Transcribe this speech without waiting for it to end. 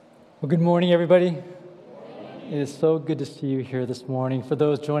Well, good morning, everybody. It is so good to see you here this morning. For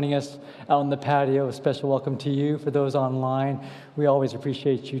those joining us out in the patio, a special welcome to you. For those online, we always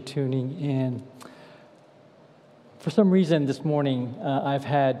appreciate you tuning in. For some reason this morning, I've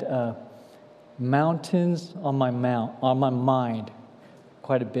had mountains on my mind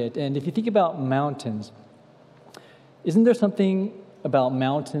quite a bit. And if you think about mountains, isn't there something about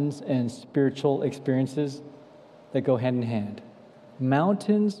mountains and spiritual experiences that go hand in hand?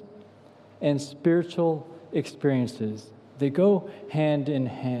 Mountains and spiritual experiences, they go hand in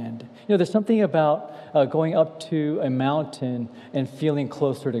hand. You know, there's something about going up to a mountain and feeling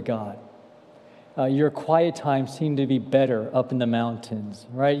closer to God. Your quiet times seem to be better up in the mountains,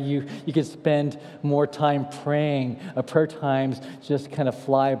 right? You can spend more time praying. Prayer times just kind of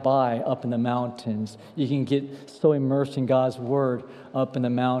fly by up in the mountains. You can get so immersed in God's Word up in the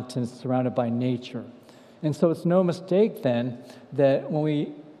mountains, surrounded by nature. And so it's no mistake then that when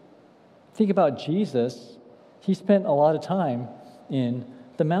we think about Jesus, he spent a lot of time in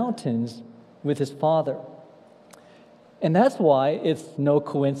the mountains with his Father. And that's why it's no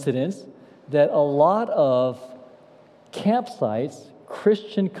coincidence that a lot of campsites,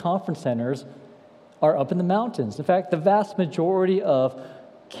 Christian conference centers, are up in the mountains. In fact, the vast majority of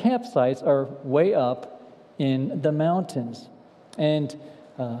campsites are way up in the mountains. And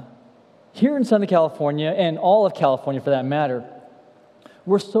here in Southern California, and all of California for that matter,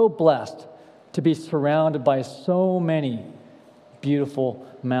 we're so blessed to be surrounded by so many beautiful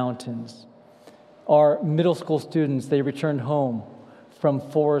mountains. Our middle school students, they returned home from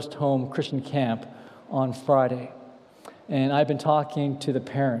Forest Home Christian Camp on Friday. And I've been talking to the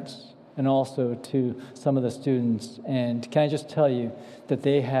parents and also to some of the students. And can I just tell you that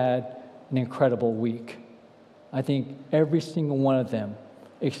they had an incredible week. I think every single one of them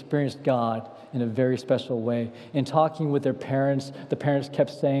experienced God in a very special way. In talking with their parents, the parents kept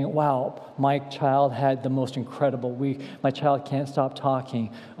saying, wow, my child had the most incredible week. My child can't stop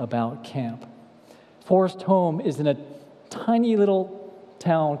talking about camp. Forest Home is in a tiny little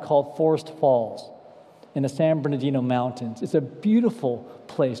town called Forest Falls in the San Bernardino Mountains. It's a beautiful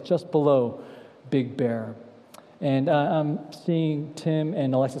place just below Big Bear. And I'm seeing Tim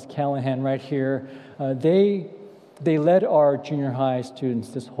and Alexis Callahan right here. They led our junior high students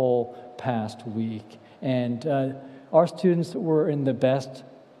this whole past week. And our students were in the best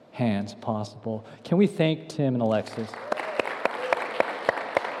hands possible. Can we thank Tim and Alexis?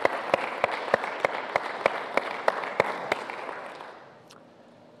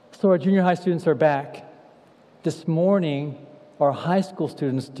 So our junior high students are back. This morning, our high school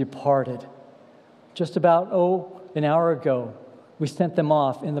students departed. Just about, an hour ago, we sent them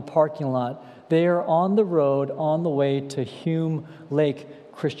off in the parking lot. They are on the road on the way to Hume Lake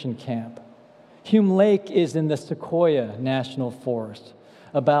Christian Camp. Hume Lake is in the Sequoia National Forest,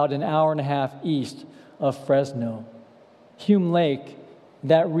 about an hour and a half east of Fresno. Hume Lake,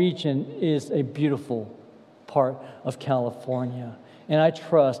 that region is a beautiful part of California. And I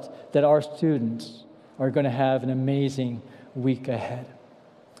trust that our students are going to have an amazing week ahead.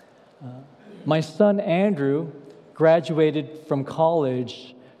 My son Andrew graduated from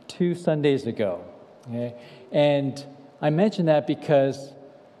college 2 Sundays ago. Okay? And I mention that because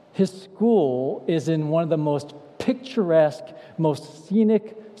his school is in one of the most picturesque, most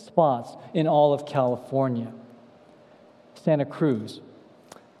scenic spots in all of California, Santa Cruz.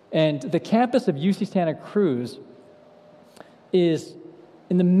 And the campus of UC Santa Cruz is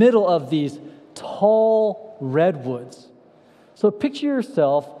in the middle of these tall redwoods. So picture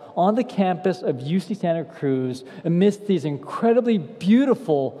yourself on the campus of UC Santa Cruz amidst these incredibly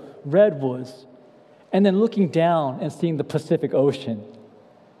beautiful redwoods, and then looking down and seeing the Pacific Ocean.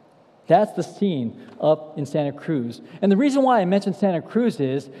 That's the scene up in Santa Cruz. And the reason why I mentioned Santa Cruz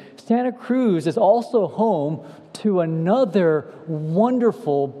is also home to another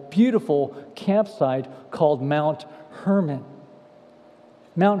wonderful, beautiful campsite called Mount Hermon.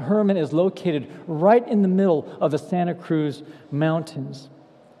 Mount Hermon is located right in the middle of the Santa Cruz Mountains.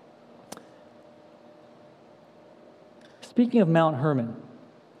 Speaking of Mount Hermon,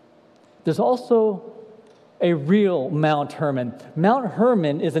 there's also a real Mount Hermon. Mount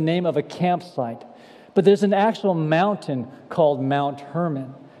Hermon is the name of a campsite, but there's an actual mountain called Mount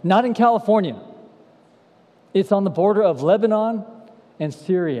Hermon, not in California. It's on the border of Lebanon and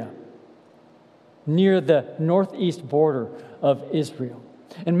Syria, near the northeast border of Israel.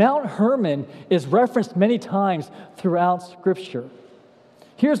 And Mount Hermon is referenced many times throughout Scripture.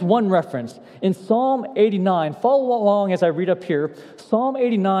 Here's one reference. In Psalm 89, follow along as I read up here, Psalm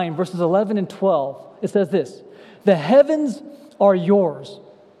 89, verses 11 and 12, it says this: "The heavens are yours,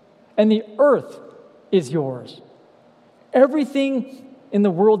 and the earth is yours. Everything in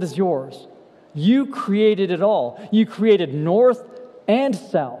the world is yours. You created it all. You created north and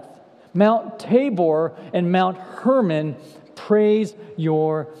south. Mount Tabor and Mount Hermon praise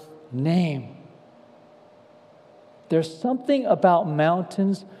your name. There's something about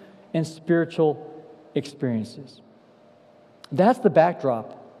mountains and spiritual experiences. That's the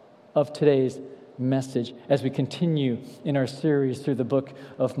backdrop of today's message as we continue in our series through the book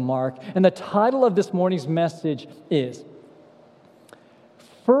of Mark. And the title of this morning's message is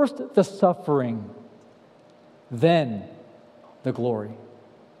First the Suffering, Then the Glory.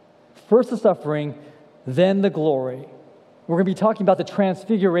 First the suffering, then the glory. We're going to be talking about the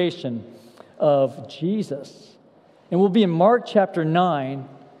transfiguration of Jesus. And we'll be in Mark chapter 9,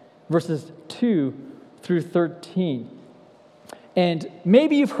 verses 2 through 13. And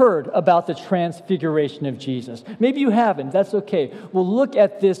maybe you've heard about the transfiguration of Jesus. Maybe you haven't. That's okay. We'll look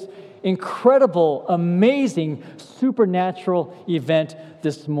at this incredible, amazing, supernatural event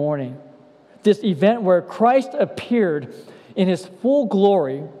this morning. This event where Christ appeared in his full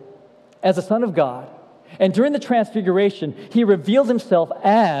glory as the Son of God. And during the transfiguration, he revealed himself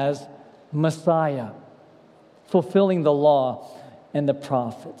as Messiah, fulfilling the law and the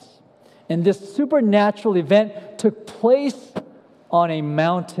prophets. And this supernatural event took place on a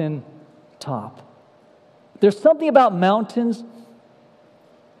mountain top. There's something about mountains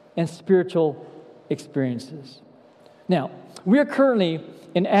and spiritual experiences. Now, we are currently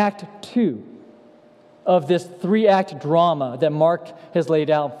in Act 2 of this 3-act drama that Mark has laid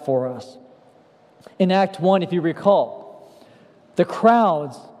out for us. In Act 1, if you recall, the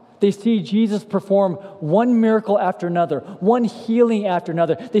crowds, they see Jesus perform one miracle after another, one healing after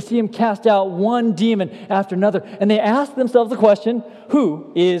another. They see him cast out one demon after another, and they ask themselves the question,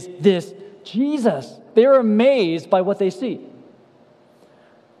 who is this Jesus? They are amazed by what they see.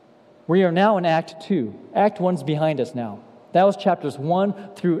 We are now in Act 2. Act 1's behind us now. That was chapters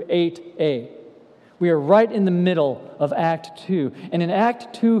 1 through 8a. We are right in the middle of Act 2. And in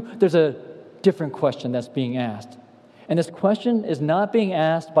Act 2, there's a different question that's being asked. And this question is not being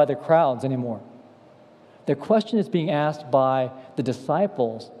asked by the crowds anymore. The question is being asked by the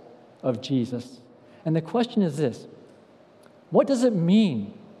disciples of Jesus. And the question is this: what does it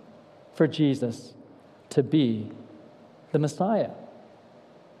mean for Jesus to be the Messiah?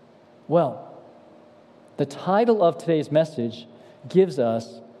 Well, the title of today's message gives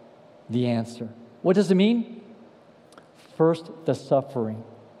us the answer. What does it mean? First the suffering,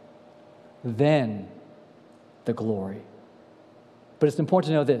 then the glory. But it's important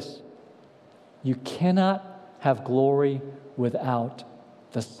to know this: you cannot have glory without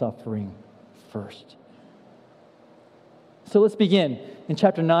the suffering first. So let's begin. In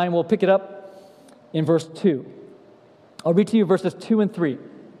chapter 9, we'll pick it up in verse 2. I'll read to you verses 2 and 3.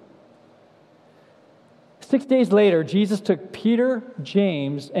 6 days later, Jesus took Peter,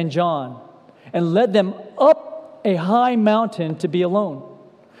 James, and John and led them up a high mountain to be alone.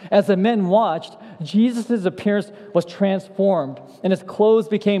 As the men watched, Jesus' appearance was transformed, and his clothes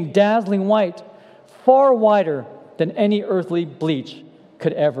became dazzling white, far whiter than any earthly bleach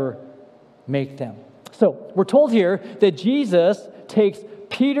could ever make them. So, we're told here that Jesus takes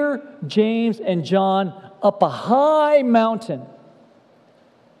Peter, James, and John up a high mountain.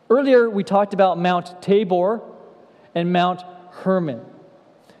 Earlier, we talked about Mount Tabor and Mount Hermon.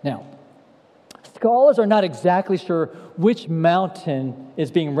 Now, scholars are not exactly sure which mountain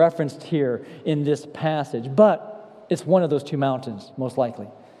is being referenced here in this passage, but it's one of those two mountains, most likely.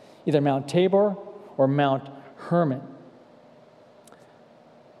 Either Mount Tabor or Mount Hermon.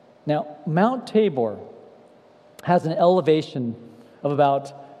 Now, Mount Tabor has an elevation of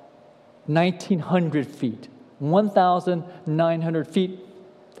about 1,900 feet, 1,900 feet.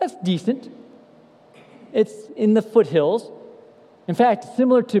 That's decent. It's in the foothills. In fact,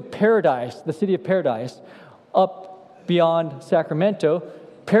 similar to Paradise, the city of Paradise, up beyond Sacramento,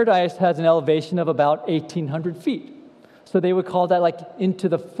 Paradise has an elevation of about 1,800 feet. So they would call that like into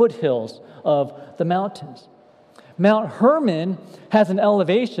the foothills of the mountains. Mount Hermon has an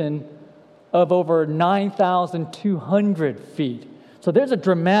elevation of over 9,200 feet. So there's a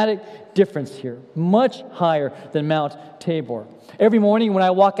dramatic difference here, much higher than Mount Tabor. Every morning when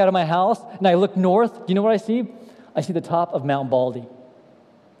I walk out of my house and I look north, do you know what I see? I see the top of Mount Baldy.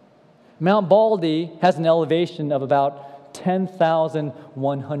 Mount Baldy has an elevation of about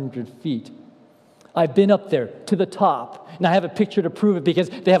 10,100 feet. I've been up there to the top, and I have a picture to prove it because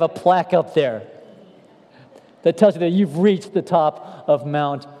they have a plaque up there that tells you that you've reached the top of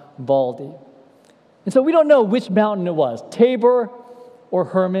Mount Baldy. And so we don't know which mountain it was, Tabor or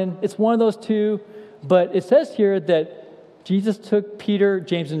Hermon. It's one of those two, but it says here that Jesus took Peter,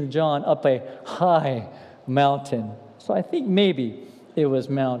 James, and John up a high mountain. So I think maybe it was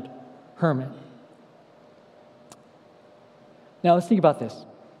Mount Hermon. Now let's think about this.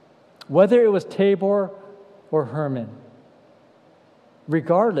 Whether it was Tabor or Hermon,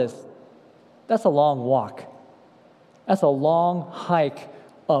 regardless, that's a long walk. That's a long hike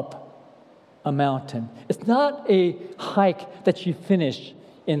up a mountain. It's not a hike that you finish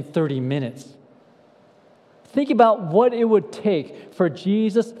in 30 minutes. Think about what it would take for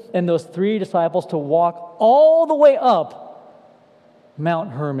Jesus and those 3 disciples to walk all the way up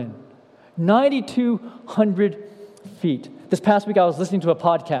Mount Hermon, 9,200 feet. This past week I was listening to a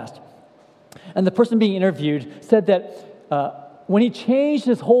podcast, and the person being interviewed said that when he changed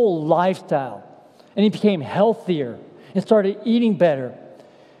his whole lifestyle and he became healthier and started eating better,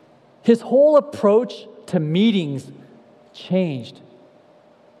 his whole approach to meetings changed.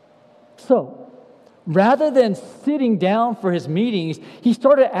 So, rather than sitting down for his meetings, he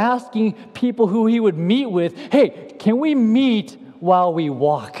started asking people who he would meet with, hey, can we meet while we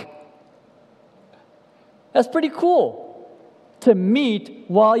walk? That's pretty cool, to meet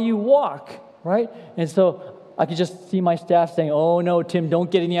while you walk, right? And so I could just see my staff saying, oh no, Tim,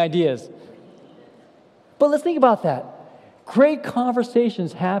 don't get any ideas. But let's think about that. Great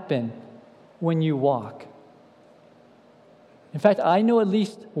conversations happen when you walk. In fact, I know at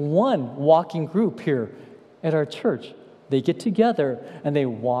least one walking group here at our church. They get together and they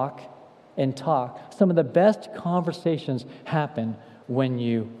walk and talk. Some of the best conversations happen when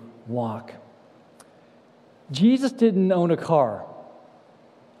you walk. Jesus didn't own a car.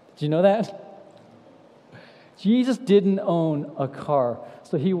 Did you know that? Jesus didn't own a car,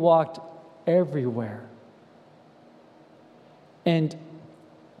 so he walked everywhere. And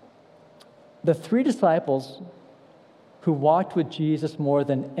the 3 disciples who walked with Jesus more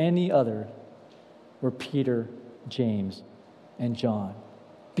than any other were Peter, James, and John,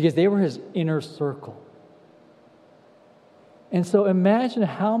 because they were his inner circle. And so imagine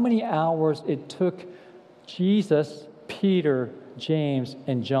how many hours it took Jesus, Peter, James,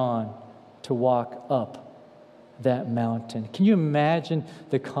 and John to walk up that mountain. Can you imagine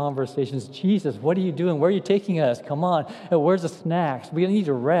the conversations? Jesus, what are you doing? Where are you taking us? Come on. Where's the snacks? We need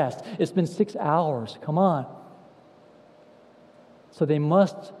to rest. It's been 6 hours. Come on. So they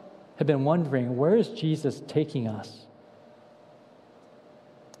must have been wondering, where is Jesus taking us?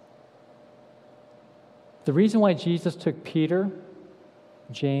 The reason why Jesus took Peter,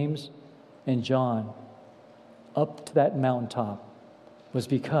 James, and John up to that mountaintop was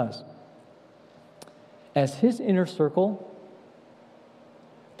because as his inner circle,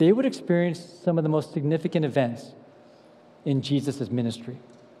 they would experience some of the most significant events in Jesus' ministry.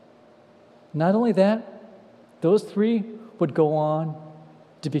 Not only that, those 3 would go on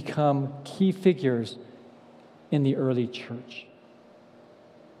to become key figures in the early church.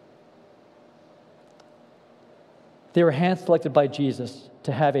 They were hand-selected by Jesus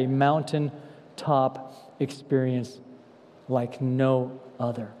to have a mountaintop experience like no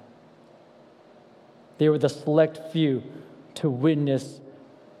other. They were the select few to witness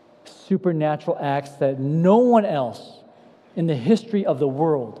supernatural acts that no one else in the history of the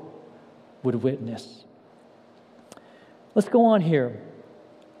world would witness. Let's go on here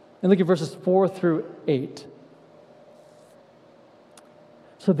and look at verses 4 through 8.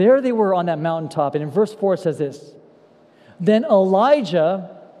 So there they were on that mountaintop, and in verse 4 it says this: Then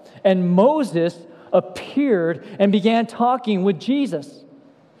Elijah and Moses appeared and began talking with Jesus.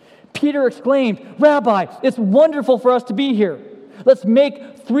 Peter exclaimed, Rabbi, it's wonderful for us to be here. Let's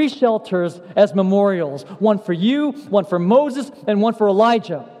make 3 shelters as memorials, one for you, one for Moses, and one for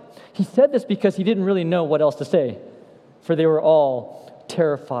Elijah. He said this because he didn't really know what else to say, for they were all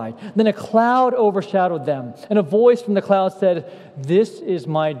terrified. Then a cloud overshadowed them, and a voice from the cloud said, This is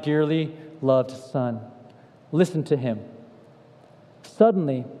my dearly loved son. Listen to him.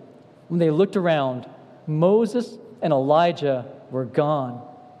 Suddenly, when they looked around, Moses and Elijah were gone,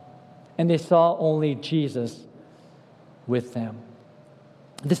 and they saw only Jesus with them.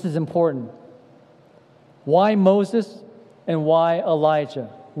 This is important. Why Moses and why Elijah?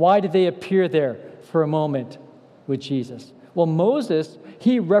 Why did they appear there for a moment with Jesus? Well, Moses,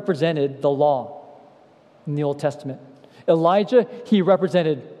 he represented the law in the Old Testament. Elijah, he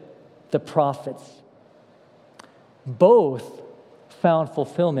represented the prophets. Both found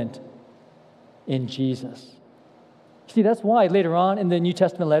fulfillment in Jesus. See, that's why later on in the New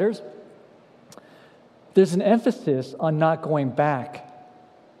Testament letters, there's an emphasis on not going back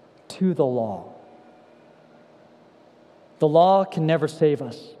to the law. The law can never save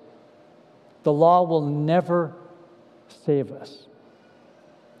us. The law will never save us.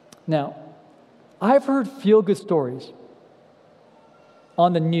 Now, I've heard feel-good stories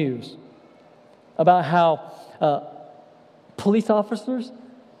on the news about how police officers,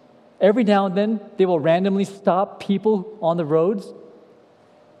 every now and then, they will randomly stop people on the roads,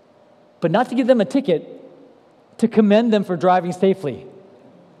 but not to give them a ticket, to commend them for driving safely.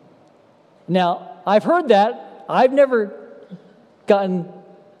 Now, I've heard that. I've never gotten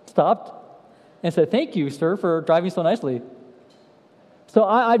stopped and said, "Thank you, sir, for driving so nicely." So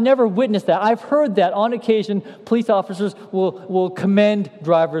I've never witnessed that. I've heard that on occasion, police officers will commend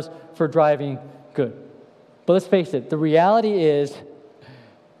drivers for driving good. But let's face it, the reality is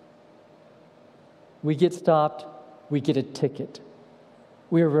we get stopped, we get a ticket.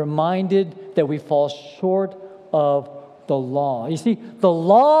 We are reminded that we fall short of the law. You see, the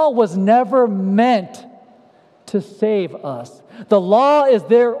law was never meant to save us. The law is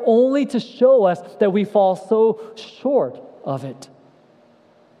there only to show us that we fall so short of it.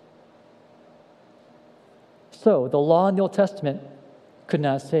 So, the law in the Old Testament could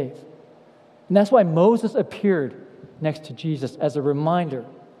not save. And that's why Moses appeared next to Jesus as a reminder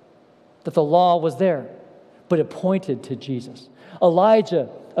that the law was there, but it pointed to Jesus. Elijah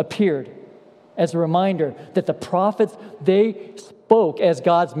appeared as a reminder that the prophets, they spoke as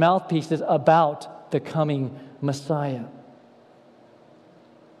God's mouthpieces about the coming Messiah.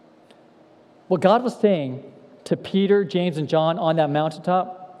 What God was saying to Peter, James, and John on that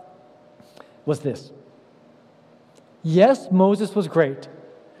mountaintop was this. Yes, Moses was great.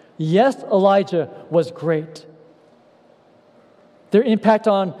 Yes, Elijah was great. Their impact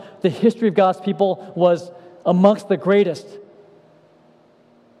on the history of God's people was amongst the greatest.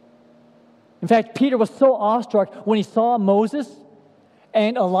 In fact, Peter was so awestruck when he saw Moses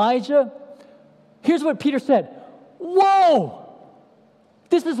and Elijah. Here's what Peter said. "Whoa!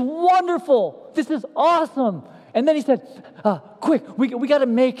 This is wonderful. This is awesome." And then he said, "Quick, we got to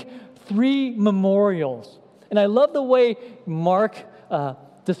make 3 memorials." And I love the way Mark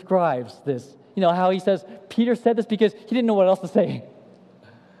describes this. You know, how he says, Peter said this because he didn't know what else to say.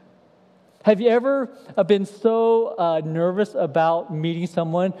 Have you ever been so nervous about meeting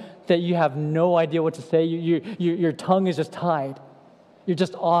someone that you have no idea what to say? Your tongue is just tied. You're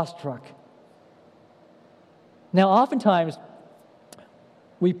just awestruck. Now, oftentimes,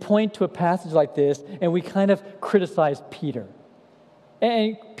 we point to a passage like this and we kind of criticize Peter.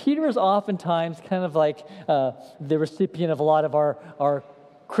 And Peter is oftentimes kind of like the recipient of a lot of our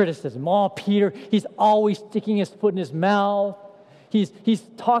criticism. Oh, Peter, he's always sticking his foot in his mouth. He's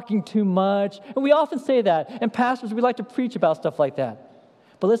talking too much. And we often say that. And pastors, we like to preach about stuff like that.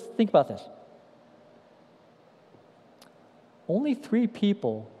 But let's think about this. Only 3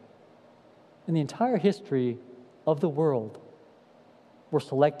 people in the entire history of the world were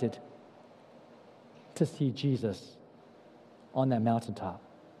selected to see Jesus on that mountaintop.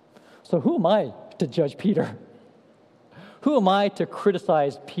 So who am I to judge Peter? Who am I to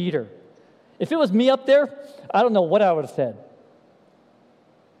criticize Peter? If it was me up there, I don't know what I would have said.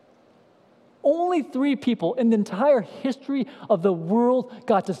 Only 3 people in the entire history of the world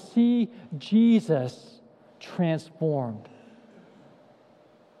got to see Jesus transformed.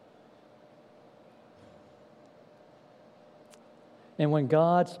 And when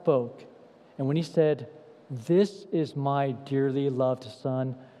God spoke, and when he said, "This is my dearly loved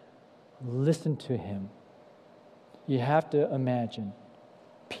son," listen to him. You have to imagine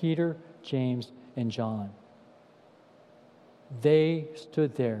Peter, James, and John. They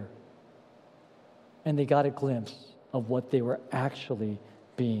stood there and they got a glimpse of what they were actually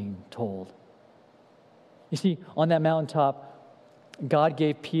being told. You see, on that mountaintop, God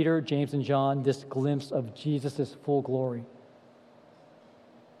gave Peter, James, and John this glimpse of Jesus' full glory.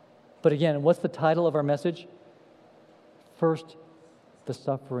 But again, what's the title of our message? First, the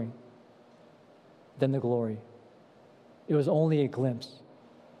suffering, then the glory. It was only a glimpse.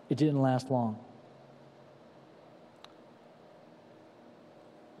 It didn't last long.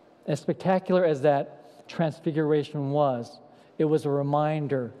 As spectacular as that transfiguration was, it was a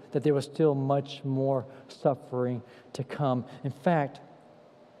reminder that there was still much more suffering to come. In fact,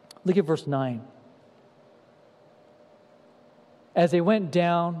 look at verse 9. As they went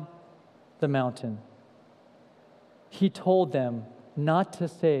down the mountain, he told them not to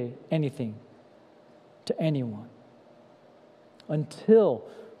say anything to anyone until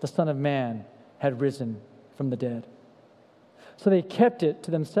the Son of Man had risen from the dead. So they kept it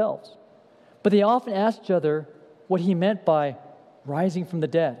to themselves. But they often asked each other what he meant by rising from the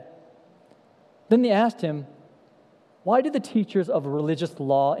dead. Then they asked him, "Why do the teachers of religious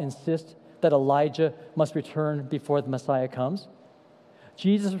law insist that Elijah must return before the Messiah comes?"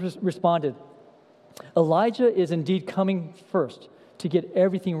 Jesus responded, "Elijah is indeed coming first to get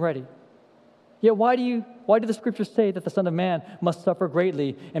everything ready. Yet why do the scriptures say that the Son of Man must suffer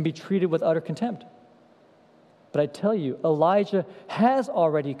greatly and be treated with utter contempt? But I tell you, Elijah has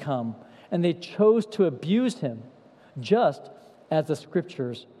already come, and they chose to abuse him, just as the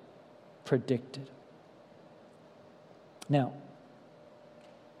scriptures predicted. Now,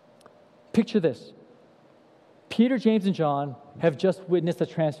 picture this. Peter, James, and John have just witnessed the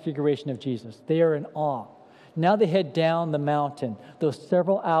transfiguration of Jesus. They are in awe. Now they head down the mountain, those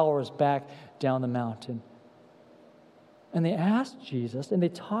several hours back down the mountain. And they ask Jesus, and they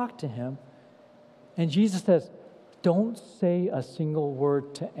talk to him, and Jesus says, don't say a single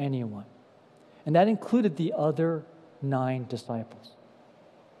word to anyone. And that included the other 9 disciples.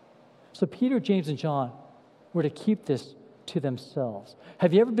 So Peter, James, and John were to keep this to themselves.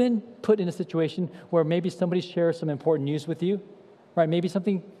 Have you ever been put in a situation where maybe somebody shares some important news with you, right? Maybe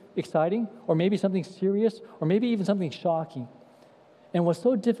something exciting, or maybe something serious, or maybe even something shocking. And what's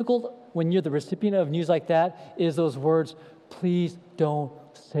so difficult when you're the recipient of news like that is those words, please don't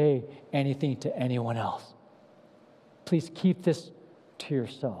say anything to anyone else. Please keep this to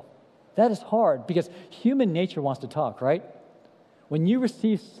yourself. That is hard because human nature wants to talk, right? When you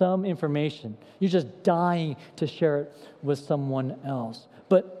receive some information, you're just dying to share it with someone else.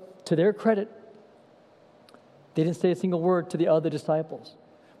 But to their credit, they didn't say a single word to the other disciples,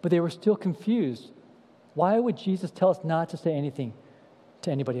 but they were still confused. Why would Jesus tell us not to say anything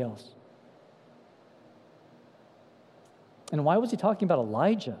to anybody else? And why was he talking about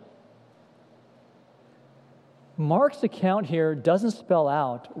Elijah? Mark's account here doesn't spell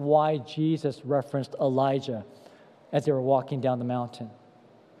out why Jesus referenced Elijah as they were walking down the mountain.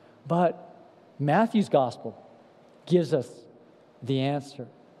 But Matthew's gospel gives us the answer.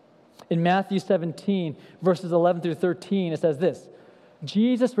 In Matthew 17, verses 11 through 13, it says this,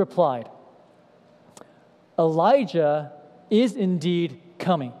 Jesus replied, Elijah is indeed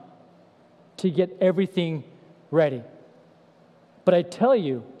coming to get everything ready. But I tell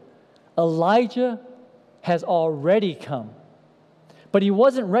you, Elijah has already come, but he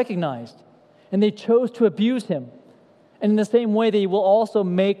wasn't recognized, and they chose to abuse him. And in the same way, they will also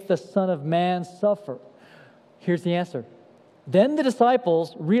make the Son of Man suffer. Here's the answer. Then the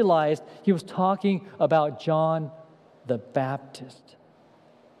disciples realized he was talking about John the Baptist. Do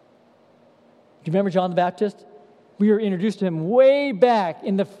you remember John the Baptist? We were introduced to him way back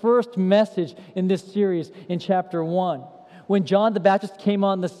in the first message in this series in chapter 1. When John the Baptist came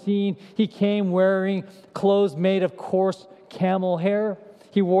on the scene, he came wearing clothes made of coarse camel hair.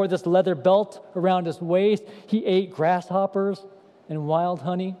 He wore this leather belt around his waist. He ate grasshoppers and wild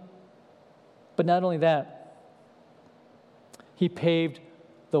honey. But not only that, he paved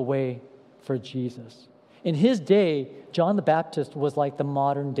the way for Jesus. In his day, John the Baptist was like the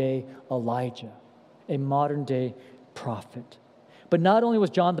modern day Elijah, a modern day prophet. But not only was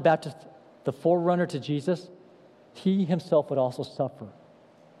John the Baptist the forerunner to Jesus, he himself would also suffer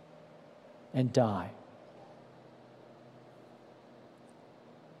and die.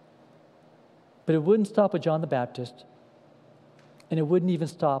 But it wouldn't stop with John the Baptist, and it wouldn't even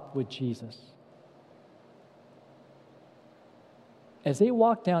stop with Jesus. As they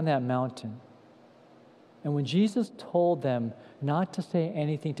walked down that mountain, and when Jesus told them not to say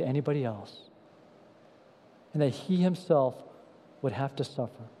anything to anybody else, and that he himself would have to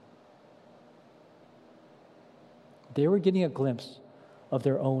suffer, they were getting a glimpse of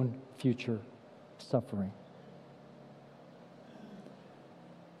their own future suffering.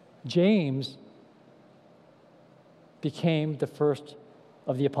 James became the first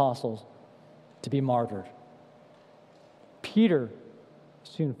of the apostles to be martyred. Peter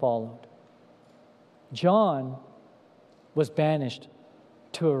soon followed. John was banished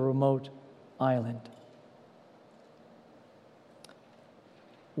to a remote island.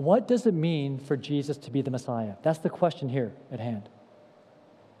 What does it mean for Jesus to be the Messiah? That's the question here at hand.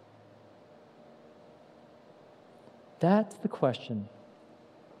 That's the question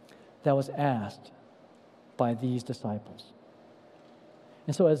that was asked by these disciples.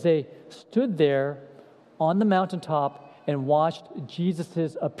 And so as they stood there on the mountaintop and watched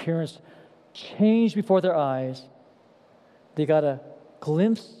Jesus' appearance change before their eyes, they got a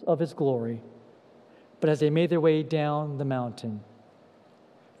glimpse of his glory. But as they made their way down the mountain,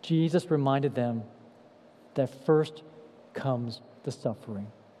 Jesus reminded them that first comes the suffering,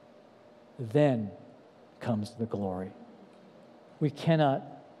 then comes the glory. We cannot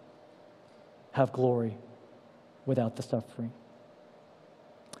have glory without the suffering.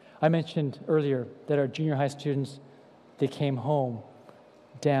 I mentioned earlier that our junior high students, they came home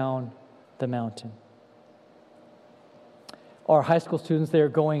down the mountain. Our high school students, they are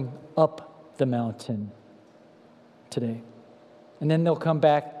going up the mountain today. And then they'll come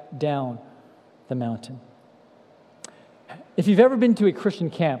back down the mountain. If you've ever been to a Christian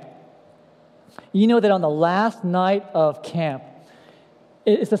camp, You know that on the last night of camp,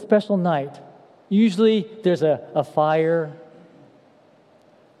 it's a special night. Usually there's a fire,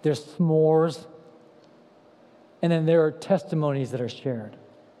 there's s'mores, and then there are testimonies that are shared.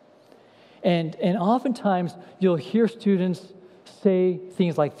 And oftentimes you'll hear students say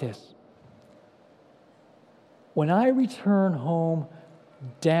things like this: when I return home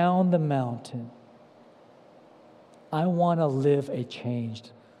down the mountain, I want to live a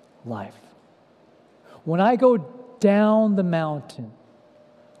changed life. When I go down the mountain,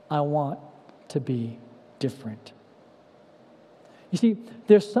 I want to be different. You see,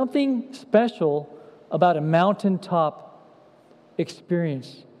 there's something special about a mountaintop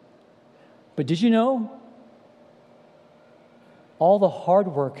experience. But did you know all the hard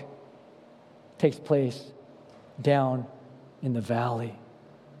work takes place down in the valley?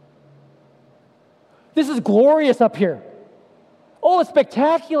 This is glorious up here. Oh, it's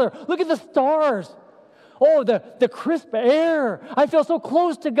spectacular. Look at the stars. Oh, the crisp air. I feel so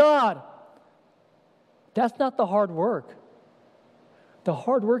close to God. That's not the hard work. The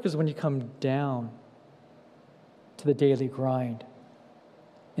hard work is when you come down to the daily grind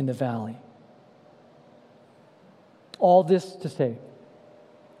in the valley. All this to say,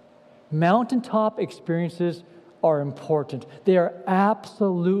 mountaintop experiences are important. They are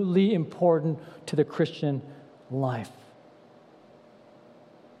absolutely important to the Christian life.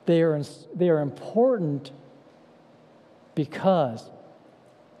 They are important because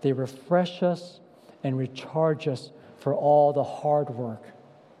they refresh us and recharge us for all the hard work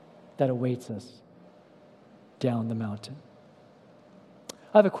that awaits us down the mountain.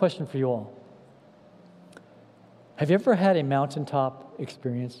 I have a question for you all. Have you ever had a mountaintop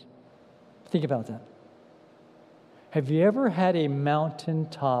experience? Think about that. Have you ever had a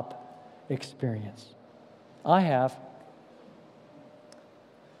mountaintop experience? I have.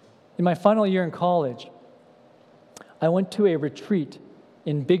 In my final year in college, I went to a retreat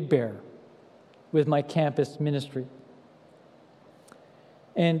in Big Bear with my campus ministry.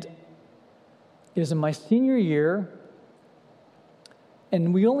 And it was in my senior year,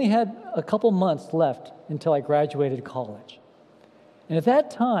 and we only had a couple months left until I graduated college. And at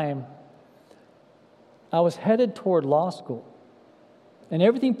that time, I was headed toward law school. And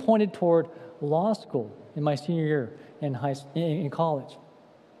everything pointed toward law school in my senior year in college.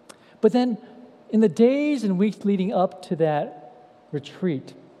 But then, in the days and weeks leading up to that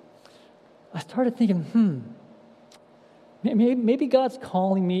retreat, I started thinking, maybe God's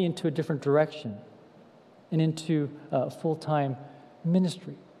calling me into a different direction and into full-time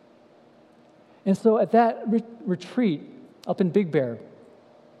ministry. And so at that retreat up in Big Bear,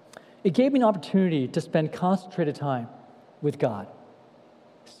 it gave me an opportunity to spend concentrated time with God,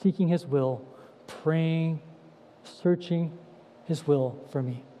 seeking His will, praying, searching His will for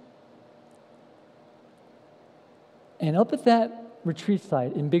me. And up at that retreat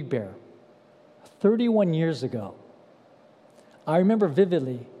site in Big Bear, 31 years ago, I remember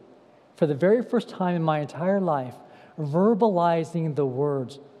vividly, for the very first time in my entire life, verbalizing the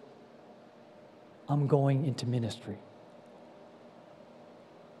words, I'm going into ministry.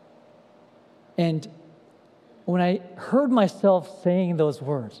 And when I heard myself saying those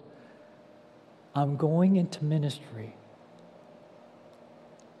words, I'm going into ministry,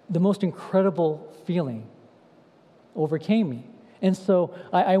 the most incredible feeling overcame me. And so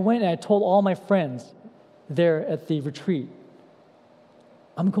I went and I told all my friends there at the retreat,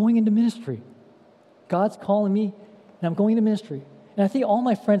 I'm going into ministry. God's calling me, and I'm going into ministry. And I think all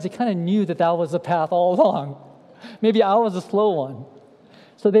my friends, they kind of knew that was the path all along. Maybe I was a slow one.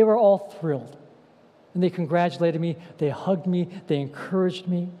 So they were all thrilled. And they congratulated me, they hugged me, they encouraged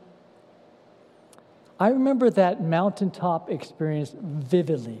me. I remember that mountaintop experience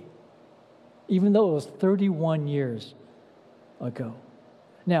vividly, even though it was 31 years ago.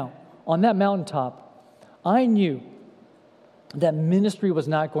 Now, on that mountaintop, I knew that ministry was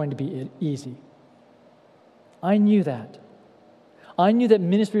not going to be easy. I knew that. I knew that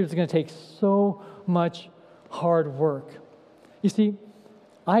ministry was going to take so much hard work. You see,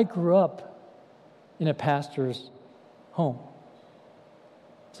 I grew up in a pastor's home.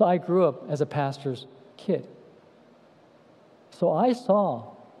 So I grew up as a pastor's kid. So I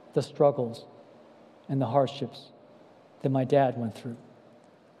saw the struggles and the hardships that my dad went through.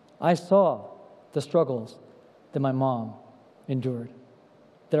 I saw the struggles that my mom endured,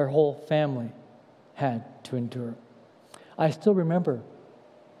 that our whole family had to endure. I still remember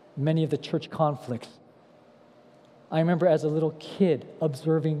many of the church conflicts. I remember as a little kid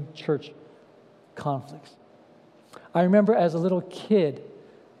observing church conflicts. I remember as a little kid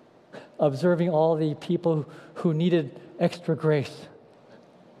observing all the people who needed extra grace.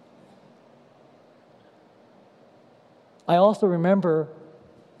 I also remember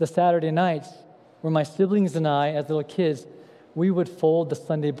the Saturday nights where my siblings and I, as little kids, we would fold the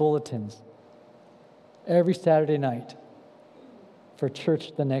Sunday bulletins every Saturday night for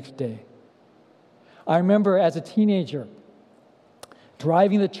church the next day. I remember as a teenager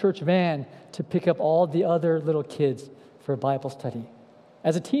driving the church van to pick up all the other little kids for Bible study.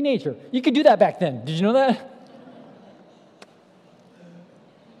 As a teenager, you could do that back then. Did you know that?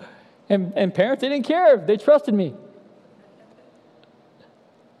 And parents, they didn't care. They trusted me.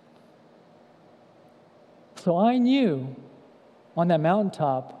 So I knew on that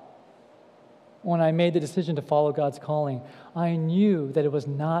mountaintop, when I made the decision to follow God's calling, I knew that it was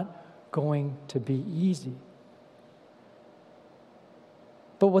not going to be easy.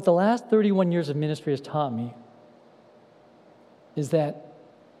 But what the last 31 years of ministry has taught me is that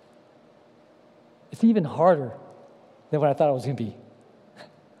it's even harder than what I thought it was going to be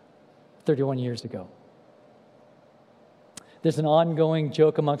 31 years ago. There's an ongoing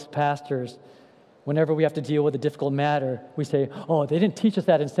joke amongst pastors. Whenever we have to deal with a difficult matter, we say, oh, they didn't teach us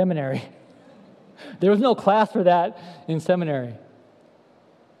that in seminary. There was no class for that in seminary.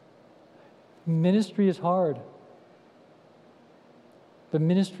 Ministry is hard. But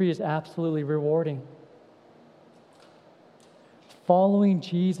ministry is absolutely rewarding. Following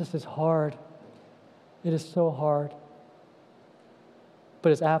Jesus is hard. It is so hard.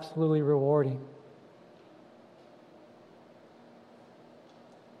 But it's absolutely rewarding.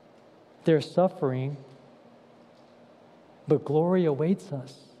 There's suffering, but glory awaits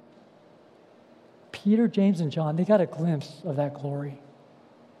us. Peter, James, and John, they got a glimpse of that glory.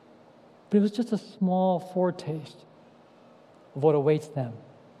 But it was just a small foretaste of what awaits them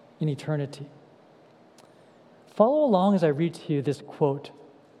in eternity. Follow along as I read to you this quote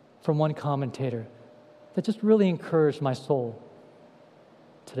from one commentator that just really encouraged my soul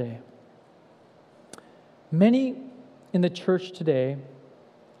today. Many in the church today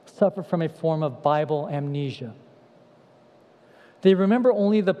suffer from a form of Bible amnesia. They remember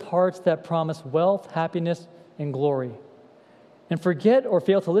only the parts that promise wealth, happiness, and glory, and forget or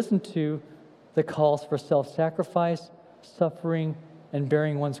fail to listen to the calls for self-sacrifice, suffering, and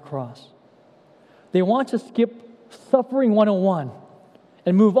bearing one's cross. They want to skip Suffering 101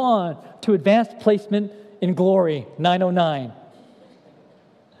 and move on to advanced placement in Glory 909.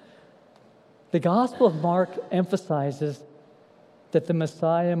 The Gospel of Mark emphasizes that the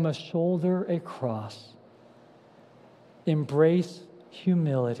Messiah must shoulder a cross, embrace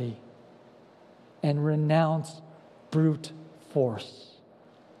humility, and renounce brute force.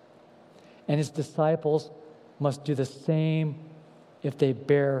 And his disciples must do the same if they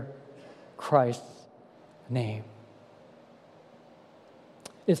bear Christ's name.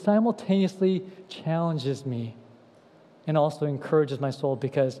 It simultaneously challenges me and also encourages my soul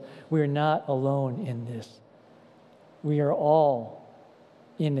because we are not alone in this. We are all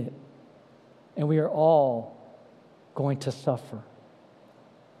in it, and we are all going to suffer.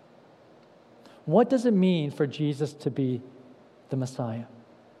 What does it mean for Jesus to be the Messiah?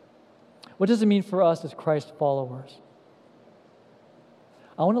 What does it mean for us as Christ followers?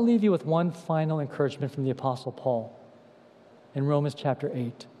 I want to leave you with one final encouragement from the Apostle Paul in Romans chapter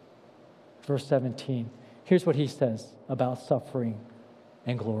 8, verse 17. Here's what he says about suffering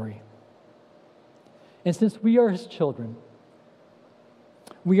and glory. And since we are his children,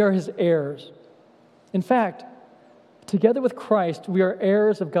 we are his heirs. In fact, together with Christ, we are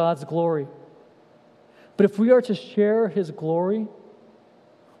heirs of God's glory. But if we are to share his glory,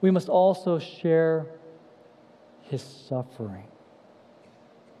 we must also share his suffering.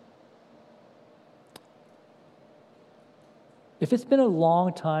 If it's been a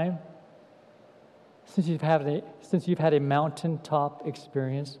long time since you've had a mountaintop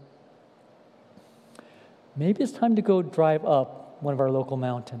experience, maybe it's time to go drive up one of our local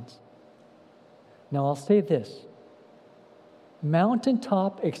mountains. Now, I'll say this.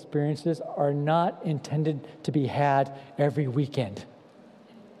 Mountaintop experiences are not intended to be had every weekend.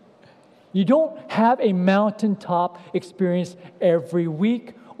 You don't have a mountaintop experience every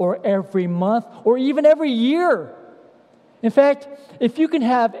week or every month or even every year. In fact, if you can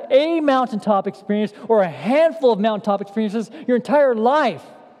have a mountaintop experience or a handful of mountaintop experiences your entire life,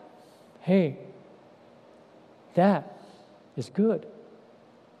 hey, that is good.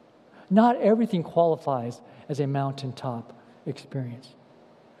 Not everything qualifies as a mountaintop experience.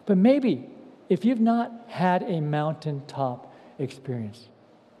 But maybe if you've not had a mountaintop experience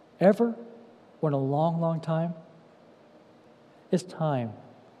ever or in a long, long time, it's time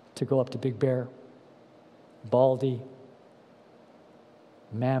to go up to Big Bear, Baldy,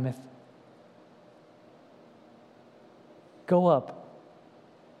 Mammoth. Go up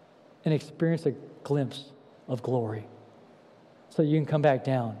and experience a glimpse of glory. so you can come back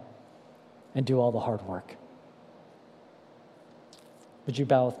down and do all the hard work. Would you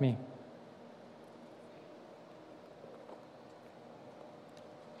bow with me?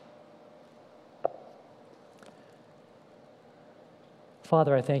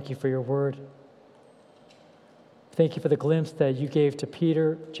 Father, I thank you for your word. Thank you for the glimpse that you gave to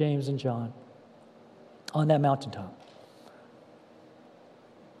Peter, James, and John on that mountaintop.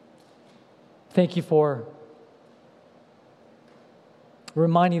 Thank you for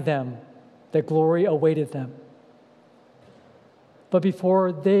reminding them that glory awaited them. But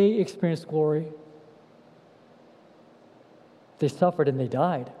before they experienced glory, they suffered and they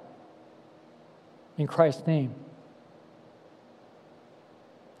died. In Christ's name.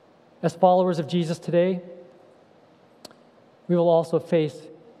 As followers of Jesus today, we will also face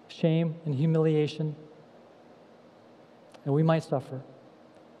shame and humiliation, and we might suffer.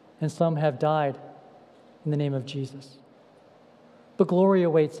 And some have died in the name of Jesus. But glory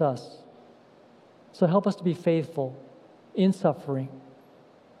awaits us. So help us to be faithful in suffering,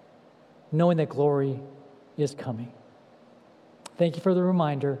 knowing that glory is coming. Thank you for the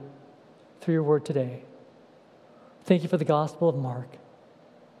reminder through your word today. Thank you for the Gospel of Mark.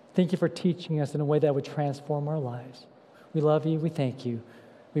 Thank you for teaching us in a way that would transform our lives. We love you. We thank you.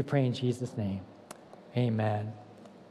 We pray in Jesus' name. Amen.